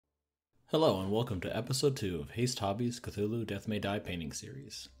Hello and welcome to episode 2 of Haste Hobby's Cthulhu Death May Die painting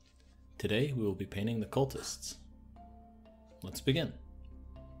series. Today we will be painting the Cultists. Let's begin.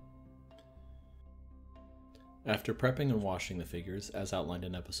 After prepping and washing the figures as outlined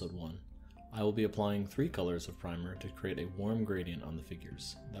in episode 1, I will be applying 3 colors of primer to create a warm gradient on the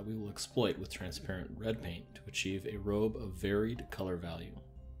figures that we will exploit with transparent red paint to achieve a robe of varied color value.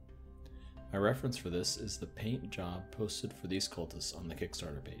 My reference for this is the paint job posted for these cultists on the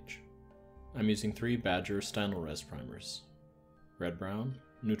Kickstarter page. I'm using 3 Badger Stynylrez primers, red brown,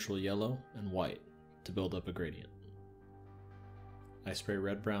 neutral yellow, and white to build up a gradient. I spray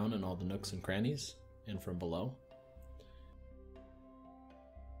red brown in all the nooks and crannies, and from below.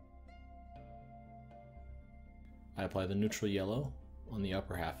 I apply the neutral yellow on the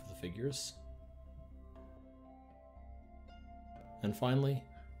upper half of the figures. And finally,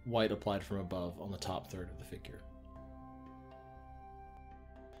 white applied from above on the top third of the figure.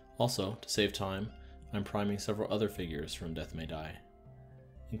 Also, to save time, I'm priming several other figures from Death May Die,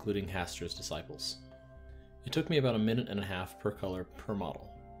 including Haster's disciples. It took me about 1.5 minutes per color per model.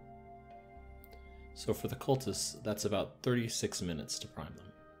 So for the cultists, that's about 36 minutes to prime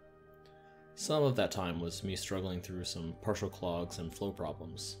them. Some of that time was me struggling through some partial clogs and flow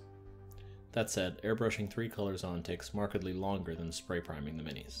problems. That said, airbrushing 3 colors on takes markedly longer than spray priming the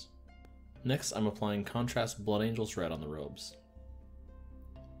minis. Next, I'm applying Contrast Blood Angels Red on the robes.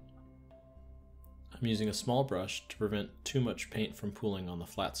 I'm using a small brush to prevent too much paint from pooling on the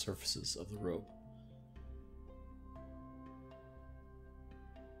flat surfaces of the robe.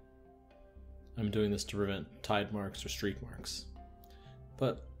 I'm doing this to prevent tide marks or streak marks.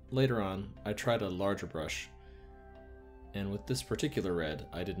 But later on, I tried a larger brush, and with this particular red,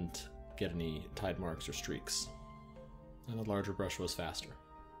 I didn't get any tide marks or streaks, and the larger brush was faster.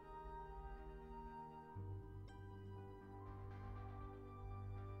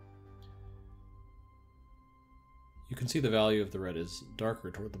 You can see the value of the red is darker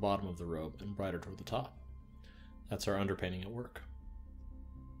toward the bottom of the robe and brighter toward the top. That's our underpainting at work.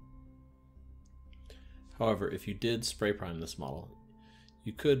 However, if you did spray prime this model,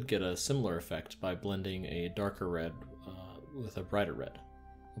 you could get a similar effect by blending a darker red with a brighter red,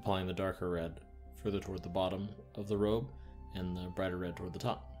 applying the darker red further toward the bottom of the robe and the brighter red toward the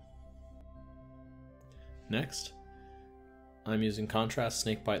top. Next, I'm using Contrast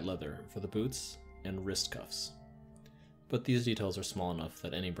Snakebite Leather for the boots and wrist cuffs, but these details are small enough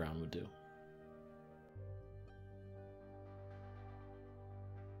that any brown would do.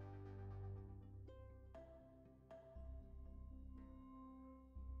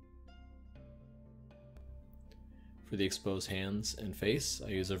 For the exposed hands and face, I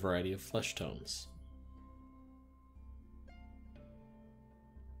use a variety of flesh tones.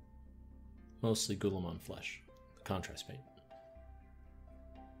 Mostly CMON Flesh, the contrast paint.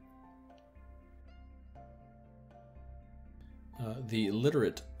 The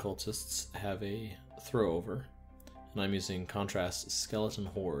literate cultists have a throwover, and I'm using Contrast Skeleton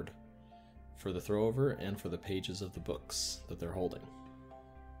Horde for the throwover and for the pages of the books that they're holding.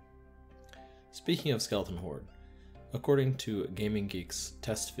 Speaking of Skeleton Horde, according to Gaming Geek's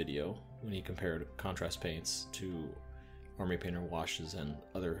test video, when he compared contrast paints to Army Painter washes and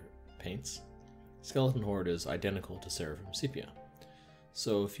other paints, Skeleton Horde is identical to Seraphim Sepia.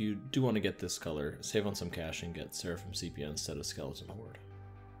 So if you do want to get this color, save on some cash and get Seraphim Sepia instead of Skeleton Horde.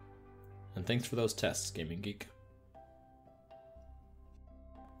 And thanks for those tests, Gaming Geek.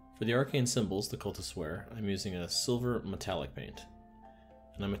 For the arcane symbols the cultists wear, I'm using a silver metallic paint,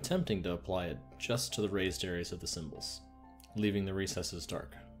 and I'm attempting to apply it just to the raised areas of the symbols, leaving the recesses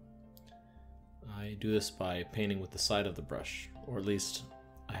dark. I do this by painting with the side of the brush, or at least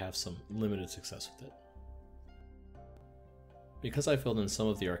I have some limited success with it. Because I filled in some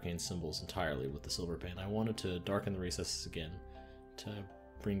of the arcane symbols entirely with the silver paint, I wanted to darken the recesses again to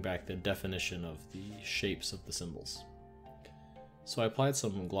bring back the definition of the shapes of the symbols. So I applied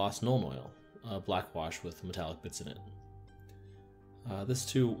some gloss Nuln Oil, a black wash with metallic bits in it. This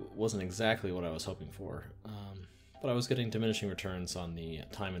too wasn't exactly what I was hoping for, but I was getting diminishing returns on the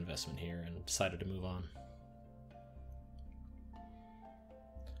time investment here and decided to move on.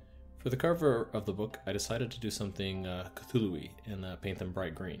 For the cover of the book, I decided to do something Cthulhu-y and paint them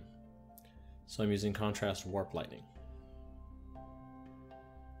bright green. So I'm using Contrast Warp Lightning.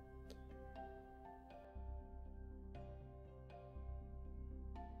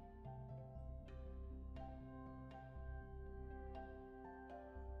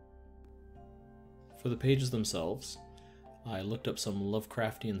 For the pages themselves, I looked up some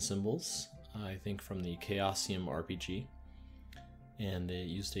Lovecraftian symbols, I think from the Chaosium RPG, and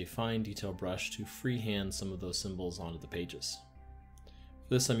used a fine detail brush to freehand some of those symbols onto the pages.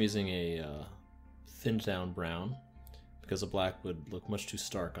 this I'm using a thinned down brown, because a black would look much too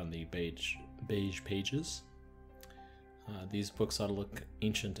stark on the beige pages. These books ought to look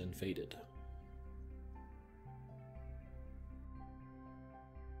ancient and faded.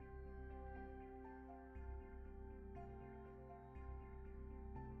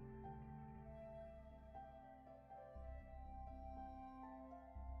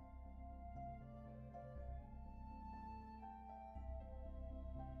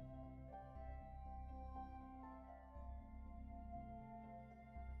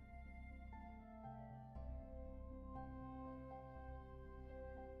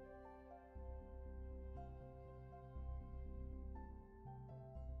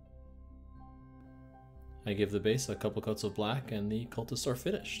 I give the base a couple coats of black and the cultists are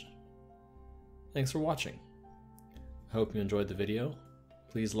finished. Thanks for watching. I hope you enjoyed the video.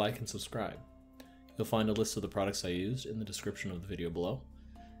 Please like and subscribe. You'll find a list of the products I used in the description of the video below.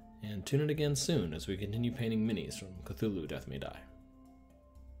 And tune in again soon as we continue painting minis from Cthulhu Death May Die.